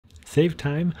Save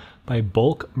time by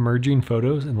bulk merging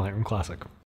photos in Lightroom Classic.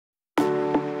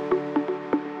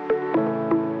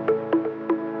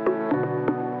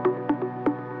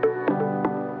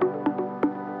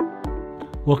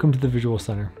 Welcome to the Visual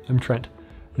Center. I'm Trent,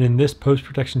 and in this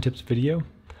post-production tips video,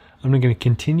 I'm going to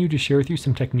continue to share with you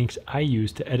some techniques I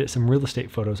use to edit some real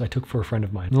estate photos I took for a friend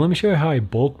of mine. Now let me show you how I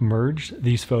bulk merged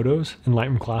these photos in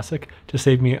Lightroom Classic to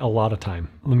save me a lot of time.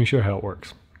 Let me show you how it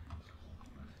works.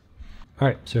 All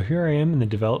right, so here I am in the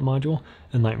Develop module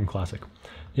in Lightroom Classic.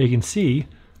 Now you can see,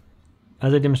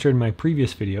 as I demonstrated in my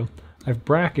previous video, I've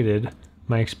bracketed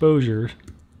my exposures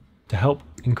to help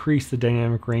increase the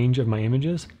dynamic range of my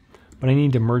images, but I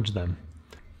need to merge them.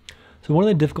 So one of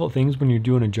the difficult things when you're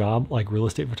doing a job like real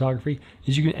estate photography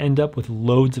is you can end up with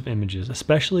loads of images,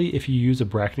 especially if you use a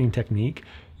bracketing technique.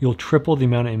 You'll triple the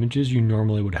amount of images you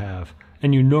normally would have,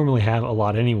 and you normally have a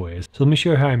lot anyways. So let me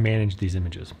show you how I manage these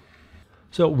images.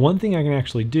 So one thing I can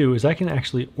actually do is I can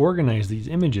actually organize these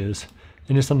images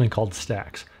into something called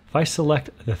stacks. If I select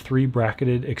the 3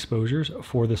 bracketed exposures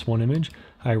for this one image,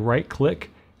 I right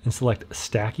click and select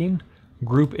stacking,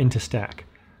 group into stack.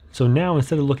 So now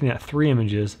instead of looking at 3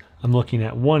 images, I'm looking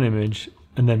at 1 image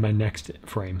and then my next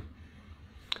frame.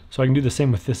 So I can do the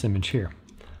same with this image here.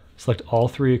 Select all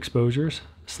 3 exposures,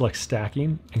 select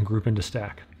stacking, and group into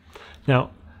stack. Now,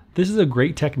 this is a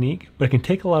great technique, but it can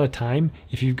take a lot of time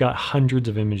if you've got hundreds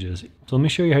of images. So let me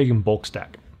show you how you can bulk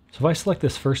stack. So if I select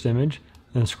this first image,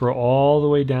 then scroll all the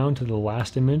way down to the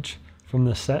last image from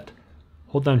the set,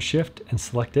 hold down Shift and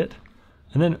select it,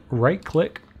 and then right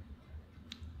click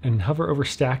and hover over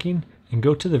stacking and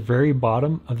go to the very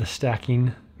bottom of the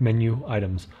stacking menu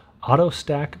items, auto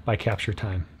stack by capture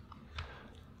time.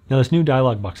 Now this new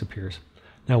dialog box appears.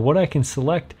 Now what I can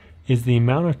select is the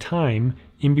amount of time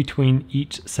in between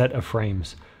each set of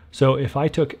frames. So if I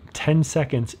took 10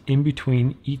 seconds in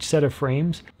between each set of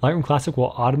frames, Lightroom Classic will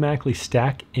automatically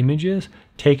stack images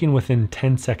taken within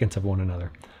 10 seconds of one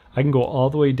another. I can go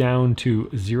all the way down to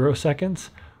 0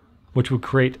 seconds, which would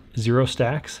create 0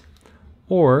 stacks,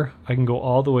 or I can go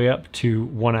all the way up to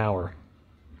 1 hour.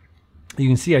 You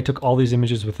can see I took all these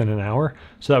images within an hour,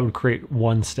 so that would create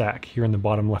 1 stack here in the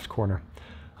bottom left corner.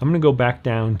 I'm going to go back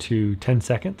down to 10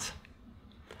 seconds,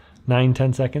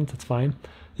 10 seconds, that's fine.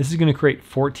 This is going to create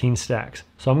 14 stacks,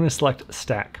 so I'm going to select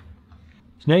stack.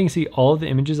 So now you can see all of the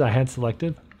images I had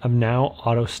selected have now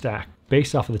auto stacked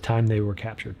based off of the time they were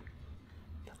captured.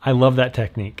 I love that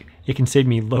technique. It can save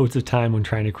me loads of time when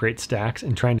trying to create stacks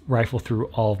and trying to rifle through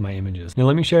all of my images. Now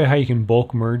let me show you how you can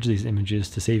bulk merge these images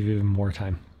to save even more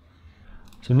time.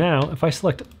 So now if I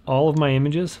select all of my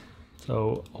images,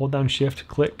 so hold down Shift,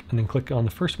 click, and then click on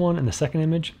the first one and the second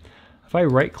image. If I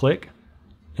right click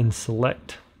and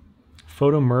select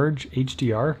Photo Merge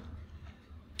HDR,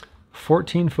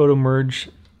 14 photo merge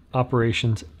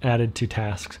operations added to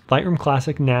tasks. Lightroom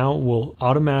Classic now will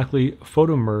automatically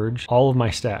photo merge all of my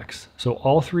stacks. So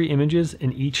all 3 images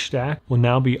in each stack will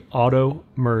now be auto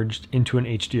merged into an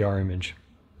HDR image.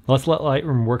 Let's let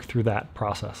Lightroom work through that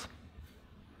process.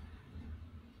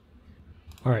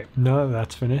 All right, now that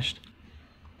that's finished,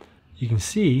 you can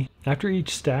see after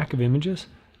each stack of images,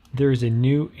 there is a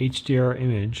new HDR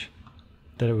image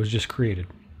that it was just created.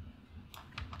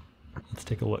 Let's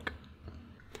take a look.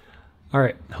 All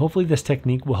right, hopefully this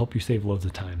technique will help you save loads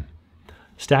of time.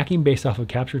 Stacking based off of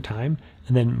capture time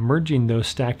and then merging those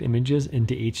stacked images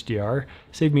into HDR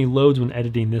saved me loads when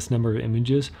editing this number of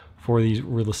images for these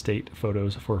real estate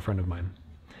photos for a friend of mine.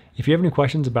 If you have any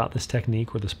questions about this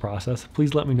technique or this process,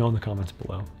 please let me know in the comments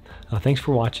below. Thanks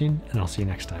for watching, and I'll see you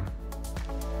next time.